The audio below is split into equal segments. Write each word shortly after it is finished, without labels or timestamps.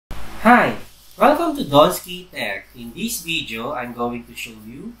Hi, welcome to donsky.iot.tech. In this video, I'm going to show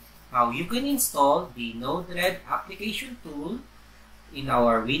you how you can install the nodered application tool in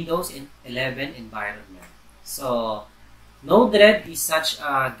our Windows 11 environment. So, nodered is such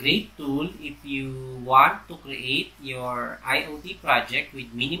a great tool if you want to create your IoT project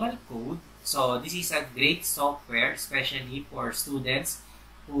with minimal code. So, this is a great software, especially for students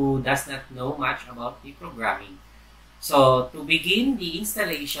who does not know much about the programming. So, to begin the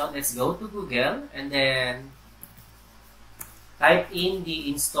installation, let's go to Google and then type in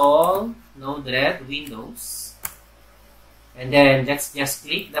the install nodered Windows. And then let's just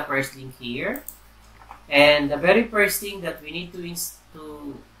click the first link here. And the very first thing that we need to do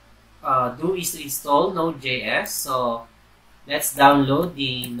is to install Node.js. So, let's download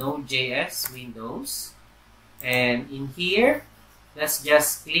the Node.js Windows. And in here, let's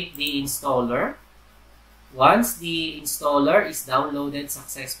just click the installer. Once the installer is downloaded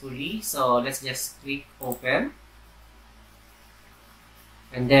successfully, so let's just click open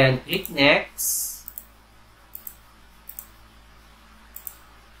and then click next.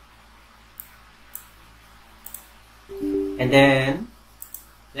 And then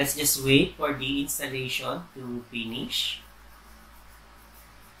let's just wait for the installation to finish.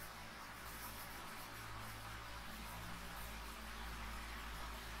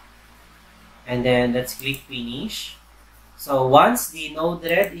 And then let's click finish. So once the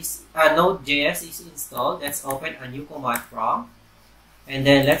Node.js is installed, let's open a new command prompt. And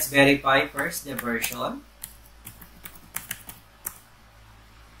then let's verify first the version.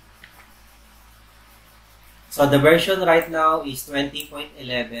 So the version right now is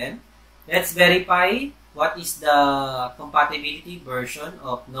 20.11. Let's verify what is the compatibility version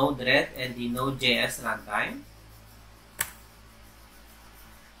of Node-RED and the Node.js runtime.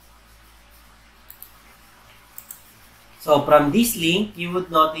 So from this link, you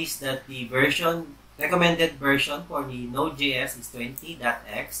would notice that the recommended version for the Node.js is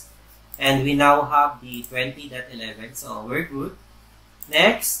 20.x, and we now have the 20.11, so we're good.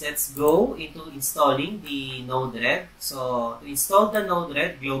 Next, let's go into installing the Node-RED. So to install the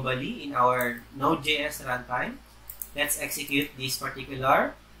Node-RED globally in our Node.js runtime, let's execute this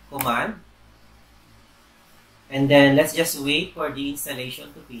particular command. And then let's just wait for the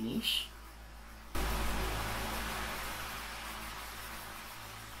installation to finish.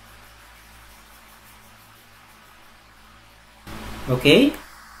 Okay,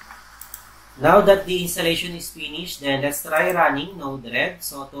 now that the installation is finished, then let's try running Node-RED.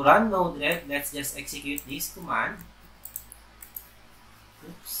 So to run Node-RED, let's just execute this command.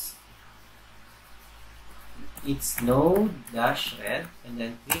 Oops. It's node-red and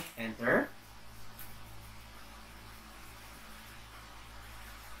then click enter.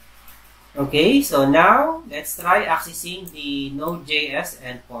 Okay, so now let's try accessing the Node.js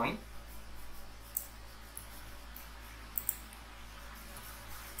endpoint.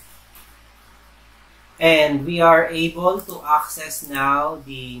 And we are able to access now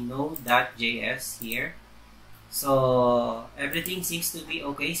the node.js here. So everything seems to be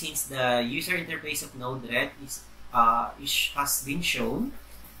okay since the user interface of Node-RED has been shown.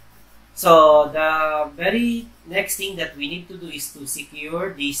 So the very next thing that we need to do is to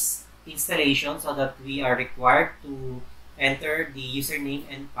secure this installation so that we are required to enter the username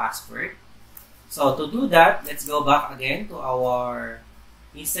and password. So to do that, let's go back again to our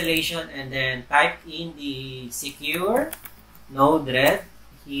installation and then type in the secure Node-RED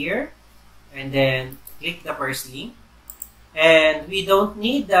here and then click the first link. And we don't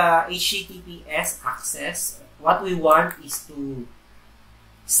need the HTTPS access. What we want is to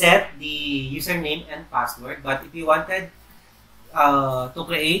set the username and password, but if you wanted to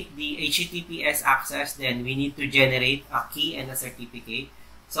create the HTTPS access, then we need to generate a key and a certificate.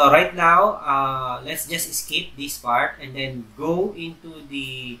 So right now, let's just escape this part and then go into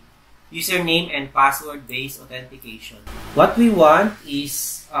the username and password based authentication. What we want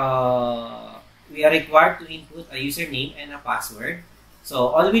is we are required to input a username and a password. So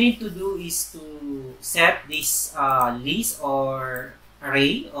all we need to do is to set this list or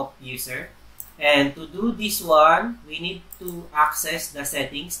array of user. And to do this one, we need to access the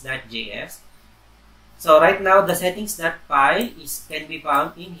settings.js. So right now, the settings.file can be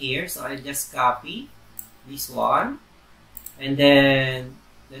found in here. So I'll just copy this one. And then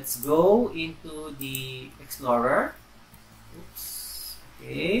let's go into the Explorer. Oops.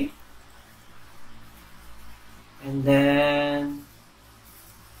 Okay. And then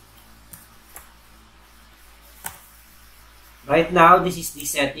right now, this is the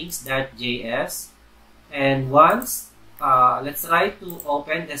settings.js. And once, let's try to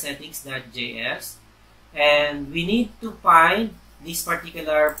open the settings.js. And we need to find this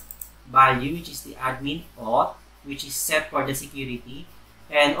particular value, which is the admin auth, which is set for the security.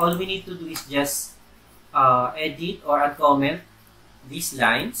 And all we need to do is just edit or uncomment these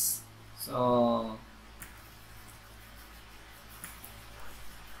lines. So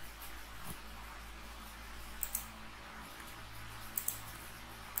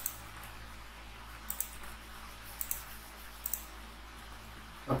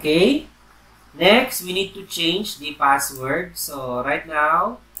okay, next we need to change the password. So right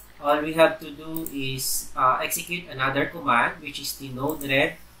now all we have to do is execute another command, which is the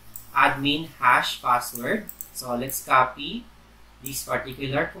nodered admin hash password. So let's copy this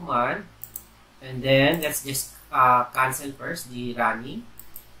particular command, and then let's just cancel first the running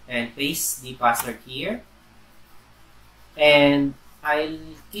and paste the password here, and I'll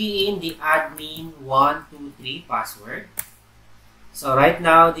key in the admin123 password. So right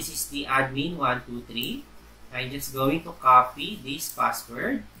now this is the admin123. I'm just going to copy this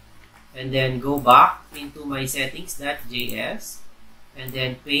password and then go back into my settings.js and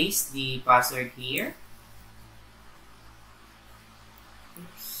then paste the password here.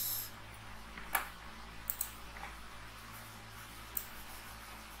 Oops.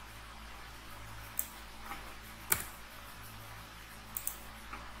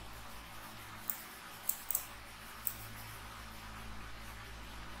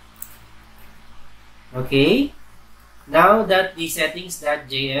 Okay, now that the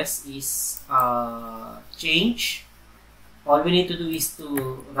settings.js is changed, all we need to do is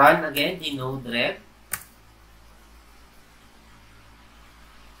to run again the nodered.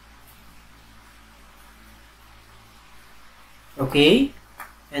 Okay,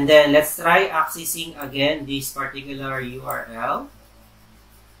 and then let's try accessing again this particular URL.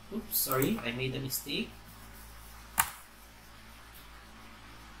 Oops, sorry, I made a mistake.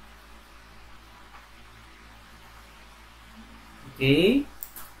 Okay,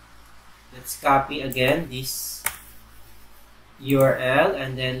 let's copy again this URL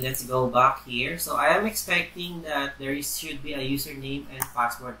and then let's go back here. So I am expecting that should be a username and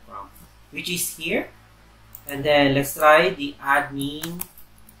password prompt, which is here. And then let's try the admin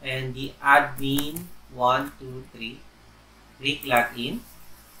and the admin123. Click login.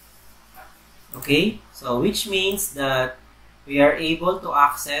 Okay, so which means that we are able to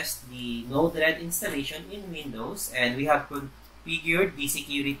access the nodered installation in Windows, and we have configured the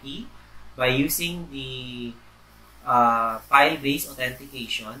security by using the file-based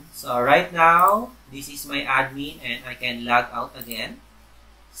authentication. So right now, this is my admin and I can log out again,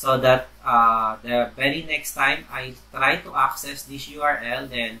 so that the very next time I try to access this URL,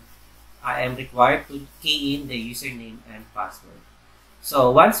 then I am required to key in the username and password. So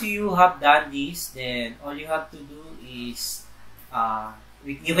once you have done this, then all you have to do is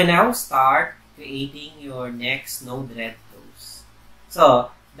you can now start creating your next nodered flows.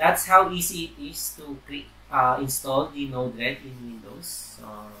 So that's how easy it is to install the nodered in Windows. So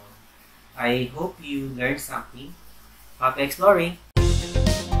I hope you learned something. Happy exploring!